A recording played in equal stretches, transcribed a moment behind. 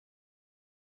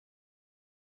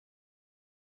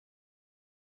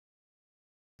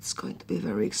It's going to be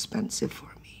very expensive for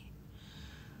me.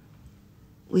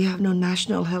 We have no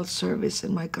national health service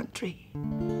in my country.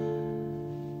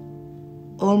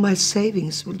 All my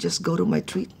savings will just go to my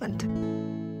treatment.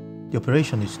 The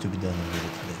operation is to be done already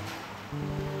today.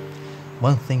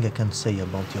 One thing I can say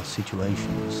about your situation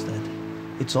is that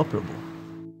it's operable.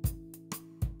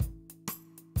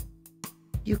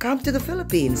 You come to the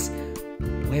Philippines.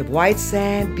 We have white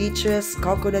sand, beaches,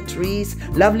 coconut trees,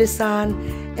 lovely sun,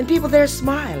 and people there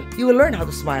smile. You will learn how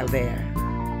to smile there.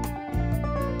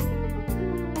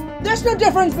 There's no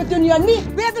difference between you and me.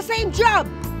 We have the same job.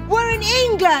 We're in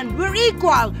England. We're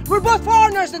equal. We're both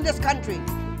foreigners in this country.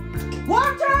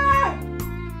 Water!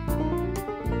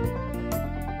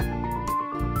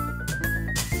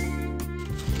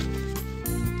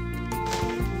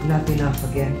 Not enough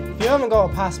again. You haven't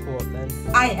got a passport then?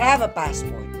 I have a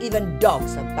passport. Even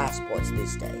dogs have passports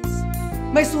these days.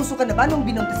 May suso ka na ba nung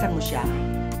binuntisan mo siya?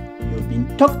 You've been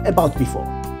talked about before.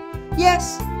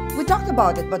 Yes, we talked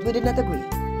about it, but we did not agree.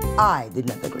 I did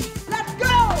not agree. Let's go!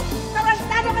 Let's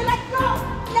go!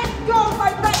 Let's go,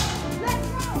 my friend! Let's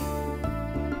go!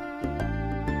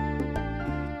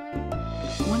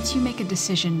 Once you make a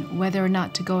decision whether or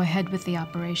not to go ahead with the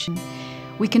operation,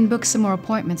 we can book some more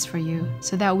appointments for you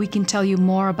so that we can tell you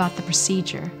more about the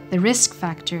procedure, the risk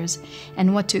factors,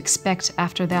 and what to expect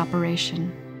after the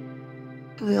operation.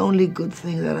 The only good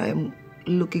thing that I'm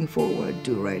looking forward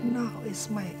to right now is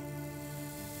my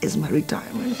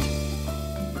retirement.